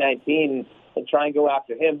in 2019, and try and go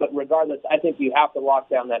after him. But regardless, I think you have to lock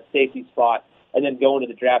down that safety spot and then go into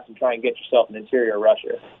the draft and try and get yourself an interior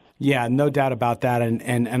rusher. Yeah, no doubt about that.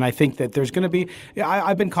 And I think that there's going to be –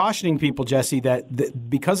 I've been cautioning people, Jesse, that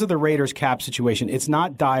because of the Raiders cap situation, it's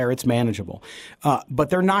not dire, it's manageable.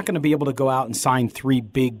 But they're not going to be able to go out and sign 3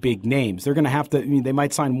 big names. They're going to have to – they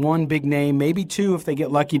might sign 1 big name, maybe 2 if they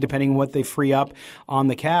get lucky, depending on what they free up on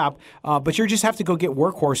the cap. But you just have to go get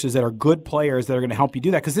workhorses that are good players that are going to help you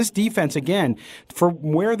do that. Because this defense, again, from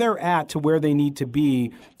where they're at to where they need to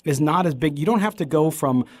be – is not as big. You don't have to go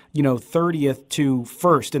from, 30th to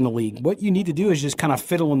 1st in the league. What you need to do is just kind of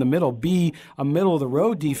fiddle in the middle, be a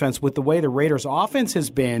middle-of-the-road defense with the way the Raiders' offense has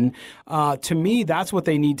been. To me, that's what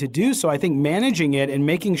they need to do. So I think managing it and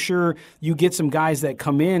making sure you get some guys that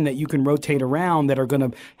come in that you can rotate around that are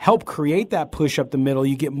going to help create that push up the middle.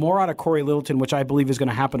 You get more out of Corey Littleton, which I believe is going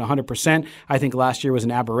to happen 100%. I think last year was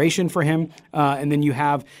an aberration for him. And then you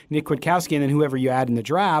have Nick Kwiatkowski and then whoever you add in the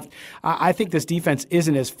draft. I think this defense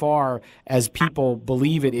isn't as far as people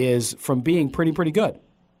believe it is from being pretty good.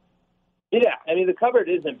 Yeah, I mean, the cupboard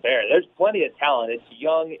isn't bare. There's plenty of talent. It's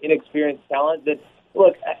young, inexperienced talent that,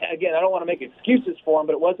 look, again, I don't want to make excuses for them,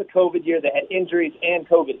 but it was a COVID year. They had injuries and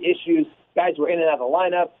COVID issues. Guys were in and out of the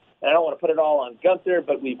lineup, and I don't want to put it all on Gunther,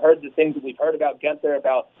 but we've heard the things that we've heard about Gunther,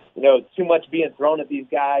 about, too much being thrown at these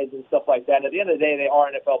guys and stuff like that. And at the end of the day, they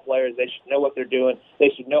are NFL players. They should know what they're doing.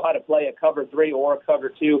 They should know how to play a cover 3 or a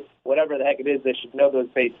cover 2, whatever the heck it is. They should know those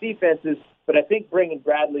base defenses. But I think bringing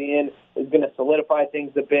Bradley in is going to solidify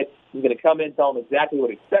things a bit. He's going to come in, tell them exactly what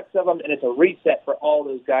he expects of them, and it's a reset for all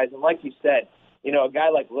those guys. And like you said, a guy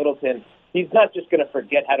like Littleton, he's not just going to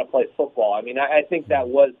forget how to play football. I mean, I think that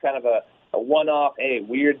was kind of a one-off,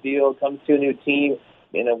 weird deal, comes to a new team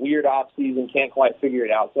in a weird off-season, can't quite figure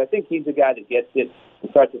it out. So I think he's a guy that gets it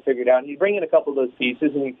and starts to figure it out. And you bring in a couple of those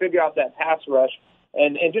pieces, and you figure out that pass rush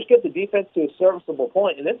and just get the defense to a serviceable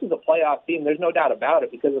point. And this is a playoff team. There's no doubt about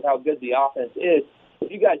it because of how good the offense is.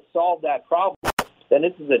 If you guys solve that problem, then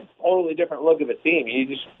this is a totally different look of a team.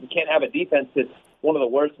 You can't have a defense that's one of the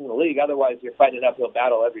worst in the league. Otherwise, you're fighting an uphill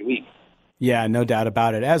battle every week. Yeah, no doubt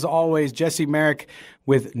about it. As always, Jesse Merrick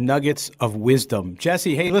with Nuggets of Wisdom.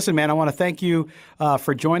 Jesse, hey, listen, man, I want to thank you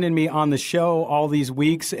for joining me on the show all these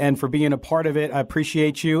weeks and for being a part of it. I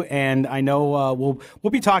appreciate you, and I know we'll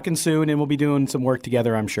be talking soon, and we'll be doing some work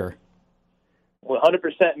together, I'm sure. Well, 100%,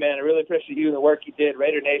 man. I really appreciate you and the work you did.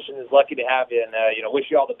 Raider Nation is lucky to have you, and wish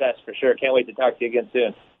you all the best for sure. Can't wait to talk to you again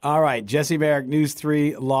soon. All right, Jesse Merrick, News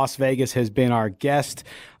 3 Las Vegas, has been our guest.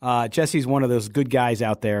 Jesse's one of those good guys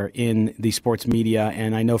out there in the sports media,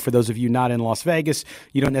 and I know for those of you not in Las Vegas,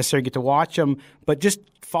 you don't necessarily get to watch him, but just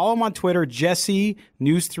follow him on Twitter, Jesse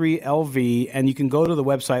News 3 LV, and you can go to the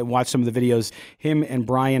website and watch some of the videos. Him and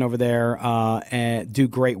Brian over there do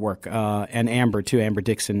great work, and Amber, too. Amber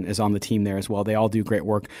Dixon is on the team there as well. They all do great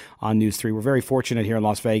work on News 3. We're very fortunate here in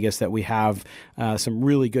Las Vegas that we have some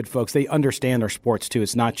really good folks. They understand our sports, too.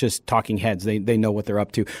 It's not just talking heads. They know what they're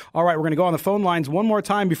up to. All right, we're going to go on the phone lines one more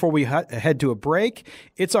time before we head to a break.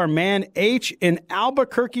 It's our man H in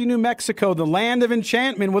Albuquerque, New Mexico, the land of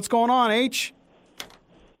enchantment. What's going on, H?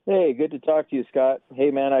 Hey, good to talk to you, Scott. Hey,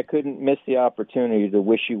 man, I couldn't miss the opportunity to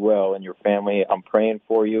wish you well and your family. I'm praying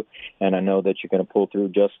for you, and I know that you're going to pull through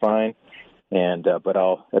just fine. And but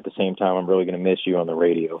at the same time, I'm really going to miss you on the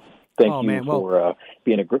radio. Thank you for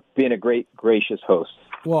being a great, gracious host.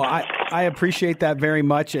 Well, I appreciate that very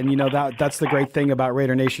much, and that's the great thing about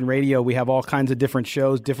Raider Nation Radio. We have all kinds of different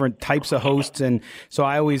shows, different types of hosts, and so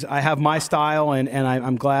I have my style, and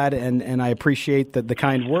I'm glad and I appreciate the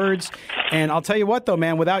kind words. And I'll tell you what, though,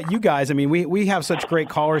 man, without you guys, I mean, we have such great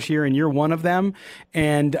callers here, and you're one of them,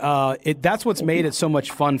 and that's what's made it so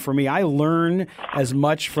much fun for me. I learn as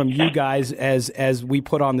much from you guys as we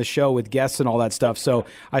put on the show with guests and all that stuff. So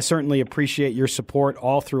I certainly appreciate your support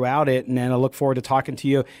all throughout it, and I look forward to talking to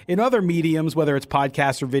you in other mediums, whether it's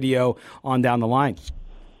podcast or video, on down the line.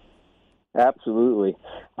 Absolutely.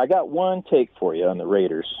 I got one take for you on the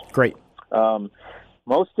Raiders. Great.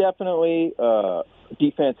 Most definitely,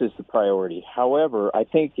 defense is the priority. However, I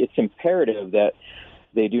think it's imperative that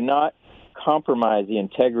they do not compromise the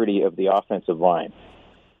integrity of the offensive line.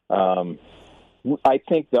 I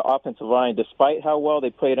think the offensive line, despite how well they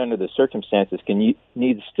played under the circumstances,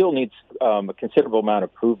 still needs a considerable amount of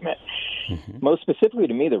improvement. Mm-hmm. Most specifically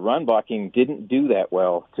to me, the run blocking didn't do that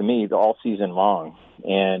well to me all season long.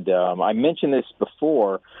 And I mentioned this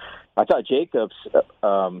before. I thought Jacobs,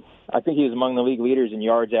 I think he was among the league leaders in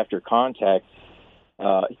yards after contact.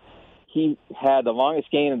 he had the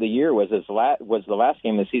longest gain of the year was the last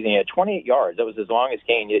game of the season. He had 28 yards. That was his longest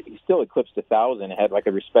gain. He still eclipsed 1,000. Had like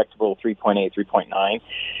a respectable 3.8, 3.9.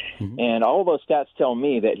 Mm-hmm. And all of those stats tell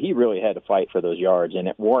me that he really had to fight for those yards, and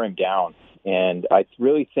it wore him down. And I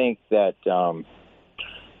really think that,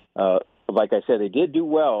 like I said, they did do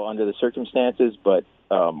well under the circumstances, but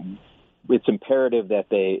it's imperative that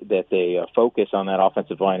they focus on that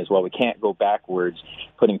offensive line as well. We can't go backwards,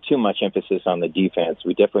 putting too much emphasis on the defense.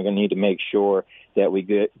 We definitely need to make sure that we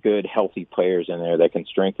get good, healthy players in there that can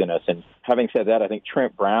strengthen us. And having said that, I think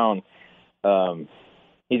Trent Brown,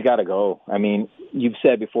 he's got to go. I mean, you've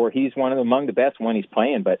said before, he's among the best when he's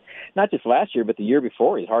playing, but not just last year, but the year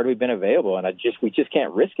before. He's hardly been available, and we just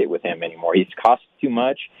can't risk it with him anymore. He's cost too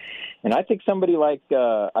much. And I think somebody like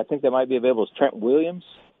I think that might be available is Trent Williams.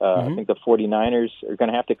 I think the 49ers are going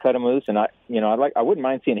to have to cut him loose, and I wouldn't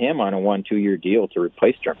mind seeing him on a 1-2 year deal to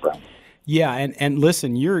replace Trent Brown. Yeah, and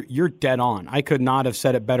listen, you're dead on. I could not have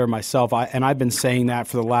said it better myself. I've been saying that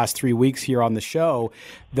for the last 3 weeks here on the show,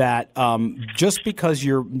 that just because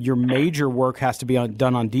your major work has to be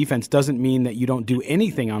done on defense doesn't mean that you don't do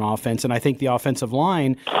anything on offense. And I think the offensive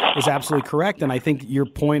line is absolutely correct. And I think your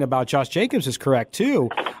point about Josh Jacobs is correct too.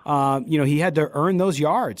 He had to earn those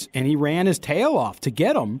yards, and he ran his tail off to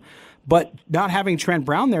get them. But not having Trent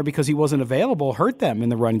Brown there because he wasn't available hurt them in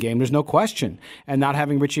the run game. There's no question. And not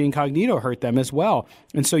having Richie Incognito hurt them as well.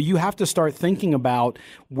 And so you have to start thinking about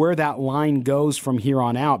where that line goes from here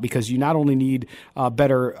on out, because you not only need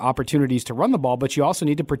better opportunities to run the ball, but you also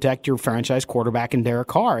need to protect your franchise quarterback in Derek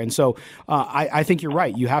Carr. And so I think you're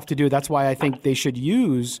right. You have to do it. That's why I think they should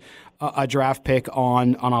use a draft pick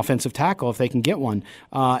on offensive tackle if they can get one.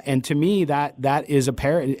 And to me, that is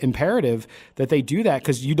imperative that they do that,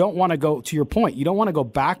 because you don't want to go, to your point, you don't want to go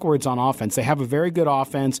backwards on offense. They have a very good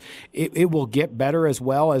offense. It will get better as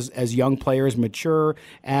well as young players mature,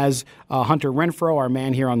 as Hunter Renfrow, our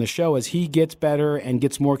man here on the show, as he gets better and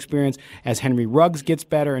gets more experience, as Henry Ruggs gets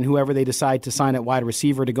better, and whoever they decide to sign at wide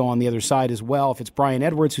receiver to go on the other side as well. If it's Brian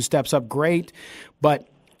Edwards who steps up, great. But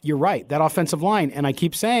you're right, that offensive line, and I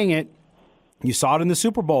keep saying it, you saw it in the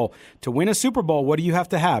Super Bowl. To win a Super Bowl, what do you have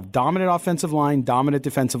to have? Dominant offensive line, dominant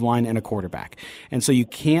defensive line, and a quarterback. And so you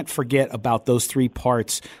can't forget about those three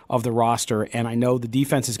parts of the roster. And I know the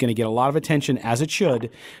defense is going to get a lot of attention, as it should,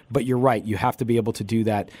 but you're right. You have to be able to do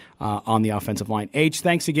that on the offensive line. H,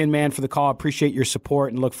 thanks again, man, for the call. Appreciate your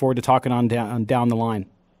support and look forward to talking on down the line.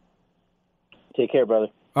 Take care, brother.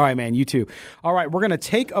 All right, man, you too. All right, we're going to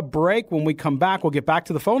take a break. When we come back, we'll get back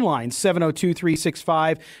to the phone line,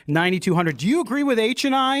 702-365-9200. Do you agree with H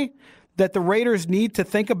and I that the Raiders need to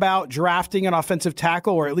think about drafting an offensive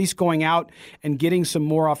tackle, or at least going out and getting some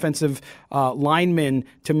more offensive linemen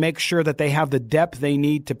to make sure that they have the depth they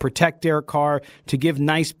need to protect Derek Carr, to give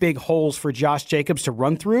nice big holes for Josh Jacobs to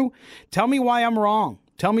run through? Tell me why I'm wrong.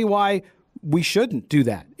 Tell me why we shouldn't do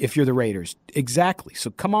that if you're the Raiders. Exactly. So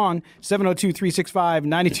come on,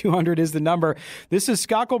 702-365-9200 is the number. This is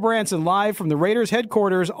Scott Gulbransen live from the Raiders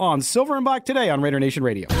headquarters on Silver and Black today on Raider Nation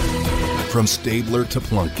Radio. From Stabler to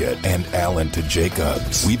Plunkett and Allen to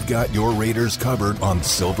Jacobs, we've got your Raiders covered on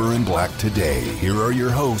Silver and Black today. Here are your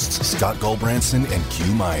hosts, Scott Gulbransen and Q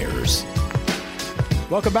Myers.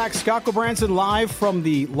 Welcome back. Scott Gulbransen live from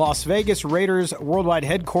the Las Vegas Raiders worldwide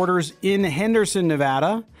headquarters in Henderson,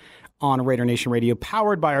 Nevada, on Raider Nation Radio,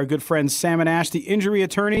 powered by our good friends Sam and Ash, the injury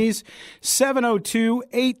attorneys,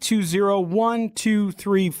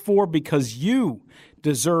 702-820-1234, because you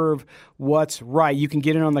deserve what's right. You can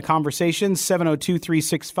get in on the conversation.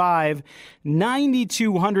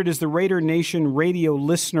 702-365-9200 is the Raider Nation Radio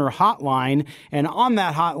listener hotline. And on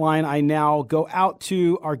that hotline, I now go out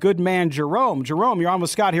to our good man, Jerome. Jerome, you're on with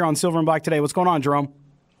Scott here on Silver and Black today. What's going on, Jerome?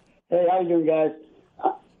 Hey, how you doing, guys?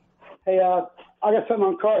 I got something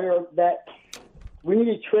on Carr here that we need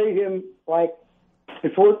to trade him like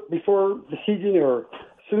before the season, or as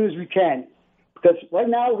soon as we can. Because right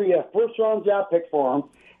now we have first-round draft pick for him.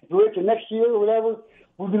 If we wait till next year or whatever,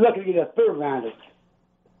 we'll be lucky to get a third-rounder.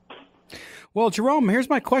 Well, Jerome, here's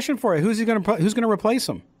my question for you: who's going to replace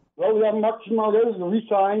him? Well, we have Marcus Mariota to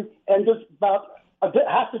re-sign, and just about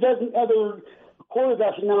half a dozen other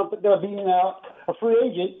quarterbacks now that are being a free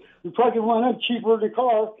agent. We probably can run them cheaper than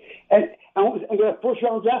Carr, and get a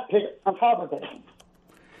first-round draft pick on top of it.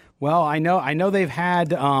 Well, I know they've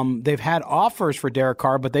had offers for Derek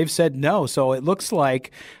Carr, but they've said no. So it looks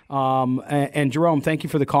like, and Jerome, thank you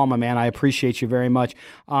for the call, my man. I appreciate you very much.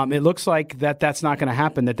 It looks like that's not going to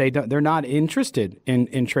happen. That they're not interested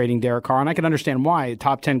in trading Derek Carr, and I can understand why.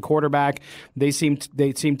 Top 10 quarterback, they seem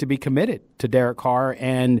to be committed to Derek Carr,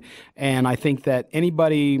 and I think that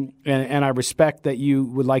anybody, and I respect that you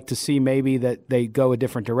would like to see maybe that they go a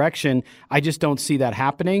different direction. I just don't see that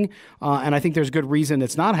happening, and I think there's good reason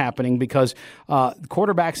it's not happening because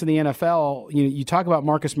quarterbacks in the NFL, you talk about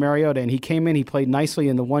Marcus Mariota, and he came in, he played nicely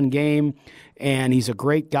in the one game, and he's a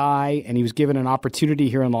great guy, and he was given an opportunity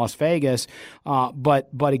here in Las Vegas. But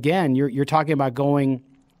again, you're talking about going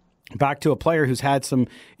back to a player who's had some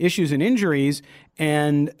issues and injuries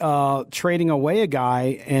and trading away a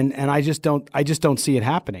guy, and I just don't see it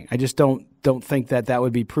happening. I just don't think that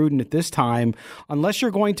would be prudent at this time unless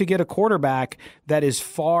you're going to get a quarterback that is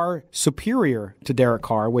far superior to Derek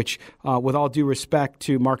Carr, which with all due respect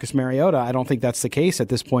to Marcus Mariota, I don't think that's the case at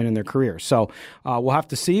this point in their career. So we'll have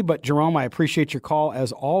to see. But Jerome, I appreciate your call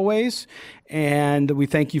as always, and we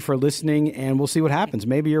thank you for listening, and we'll see what happens.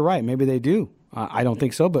 Maybe you're right. Maybe they do. I don't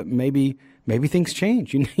think so, but maybe things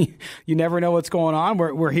change. You never know what's going on.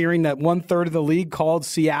 We're hearing that 1/3 of the league called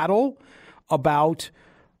Seattle about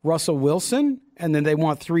Russell Wilson, and then they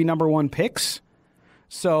want 3 number 1 picks.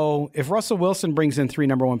 So if Russell Wilson brings in 3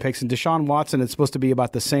 number 1 picks and Deshaun Watson, it's supposed to be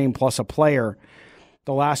about the same plus a player.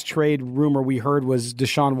 The last trade rumor we heard was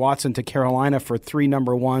Deshaun Watson to Carolina for 3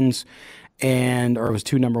 number 1s, or it was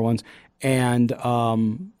 2 number 1s, and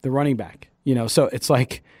the running back. So it's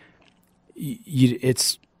like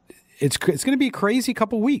it's going to be a crazy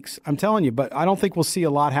couple weeks, I'm telling you. But I don't think we'll see a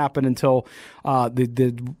lot happen until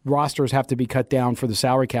the rosters have to be cut down for the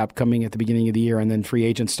salary cap coming at the beginning of the year, and then free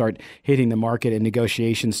agents start hitting the market and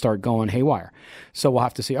negotiations start going haywire. So we'll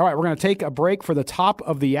have to see. All right, we're going to take a break for the top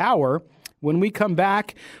of the hour. When we come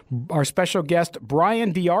back, our special guest,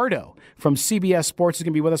 Brian DiArdo from CBS Sports, is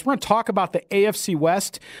going to be with us. We're going to talk about the AFC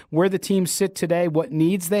West, where the teams sit today, what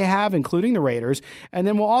needs they have, including the Raiders. And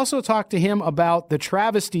then we'll also talk to him about the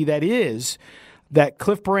travesty that is that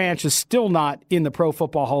Cliff Branch is still not in the Pro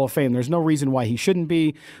Football Hall of Fame. There's no reason why he shouldn't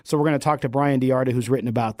be. So we're going to talk to Brian DiArdo, who's written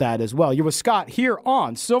about that as well. You're with Scott here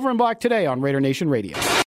on Silver and Black Today on Raider Nation Radio.